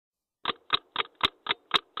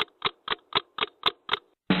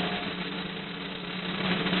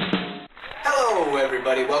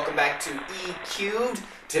everybody. Welcome back to E Cubed.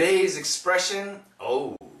 Today's expression,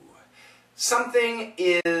 something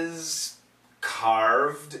is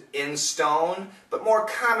carved in stone, but more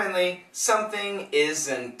commonly, something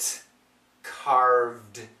isn't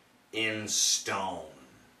carved in stone.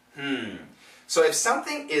 So if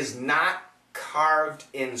something is not carved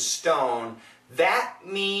in stone, that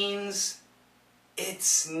means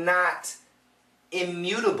it's not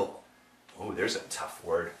immutable. Oh, there's a tough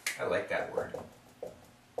word. I like that word.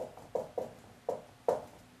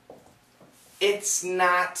 It's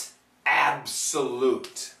not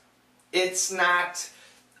absolute. It's not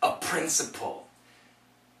a principle.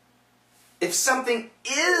 If something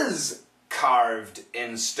is carved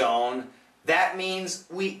in stone, that means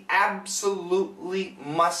we absolutely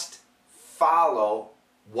must follow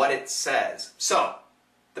what it says. So,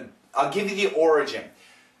 I'll give you the origin.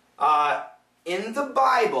 In the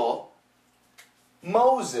Bible,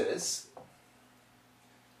 Moses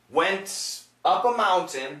went up a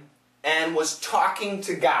mountain and was talking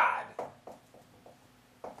to God.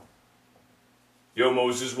 Yo,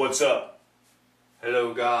 Moses, what's up?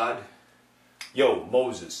 Hello, God. Yo,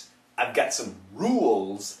 Moses, I've got some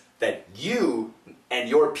rules that you and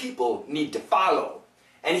your people need to follow.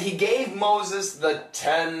 And he gave Moses the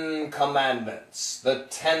 10 Commandments. The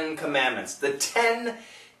 10 Commandments. The 10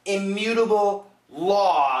 immutable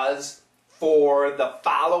laws for the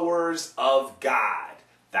followers of God.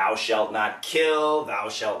 Thou shalt not kill, thou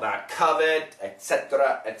shalt not covet,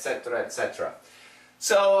 etc., etc., etc.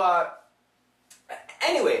 So,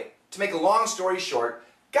 anyway, to make a long story short,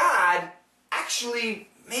 God actually,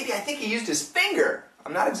 I think he used his finger,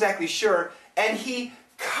 I'm not exactly sure, and he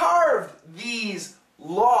carved these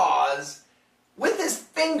laws with his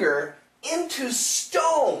finger into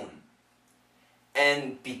stone.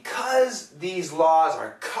 And because these laws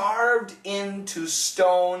are carved into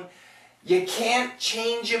stone, you can't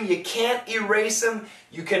change them, you can't erase them,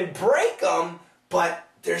 you can break them, but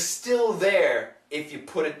they're still there if you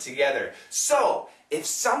put it together. So, if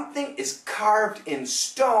something is carved in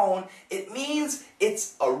stone, it means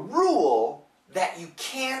it's a rule that you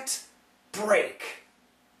can't break.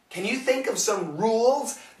 Can you think of some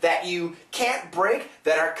rules that you can't break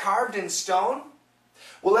that are carved in stone?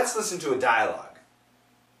 Well, let's listen to a dialogue.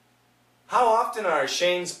 How often are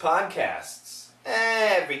Shane's podcasts?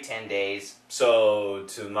 Every 10 days. So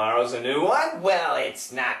tomorrow's a new one? Well,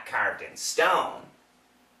 it's not carved in stone.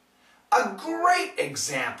 A great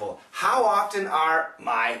example. How often are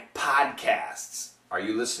my podcasts? Are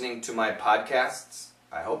you listening to my podcasts?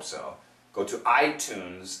 I hope so. Go to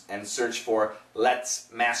iTunes and search for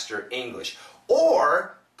Let's Master English.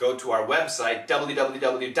 Or go to our website,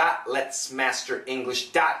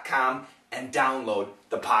 www.letsmasterenglish.com, and download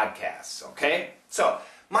the podcasts, okay? So,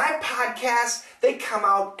 my podcasts, they come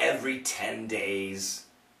out every 10 days.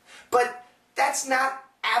 But that's not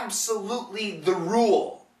absolutely the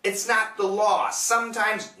rule. It's not the law.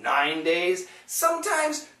 Sometimes 9 days,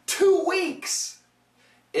 sometimes 2 weeks.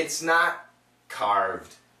 It's not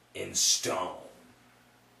carved in stone.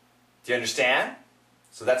 Do you understand?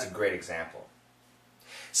 So that's a great example.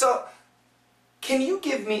 So, can you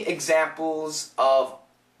give me examples of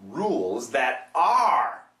rules that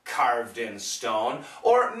are carved in stone,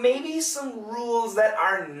 or maybe some rules that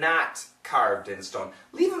are not carved in stone?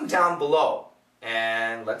 Leave them down below,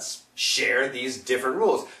 and let's share these different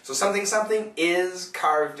rules. So something is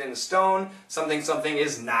carved in stone, something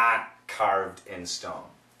is not carved in stone.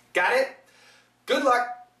 Got it? Good luck,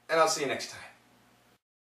 and I'll see you next time.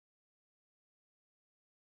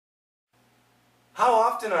 How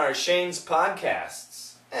often are Shane's podcasts?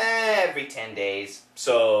 Every 10 days.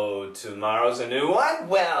 So tomorrow's a new one?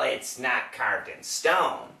 Well, it's not carved in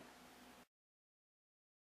stone.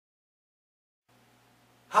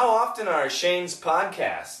 How often are Shane's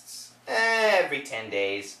podcasts? Every 10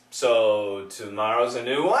 days. So tomorrow's a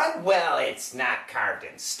new one? Well, it's not carved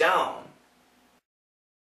in stone.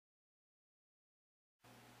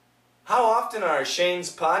 How often are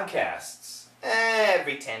Shane's podcasts?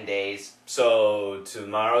 Every 10 days. So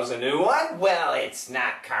tomorrow's a new one? Well, it's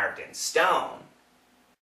not carved in stone.